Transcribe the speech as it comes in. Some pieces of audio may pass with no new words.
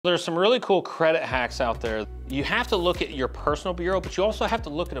There's some really cool credit hacks out there. You have to look at your personal bureau, but you also have to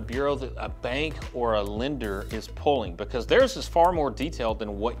look at a bureau that a bank or a lender is pulling, because theirs is far more detailed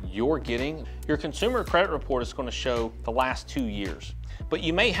than what you're getting. Your consumer credit report is going to show the last 2 years, but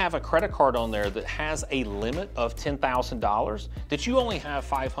you may have a credit card on there that has a limit of $10,000 that you only have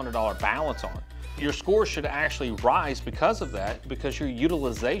 $500 balance on. Your score should actually rise because of that, because your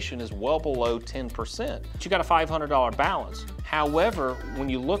utilization is well below 10%. But you got a $500 balance. However, when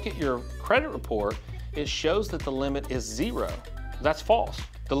you look at your credit report, it shows that the limit is 0. That's false.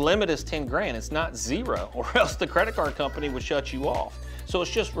 The limit is 10 grand, it's not 0, or else the credit card company would shut you off. So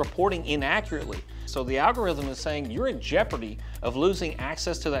it's just reporting inaccurately. So the algorithm is saying you're in jeopardy of losing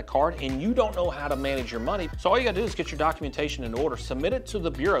access to that card and you don't know how to manage your money. So all you gotta do is get your documentation in order, submit it to the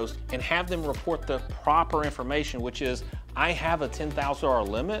bureaus, and have them report the proper information, which is, I have a $10,000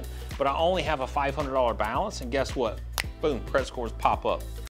 limit, but I only have a $500 balance, and guess what? Boom, credit scores pop up.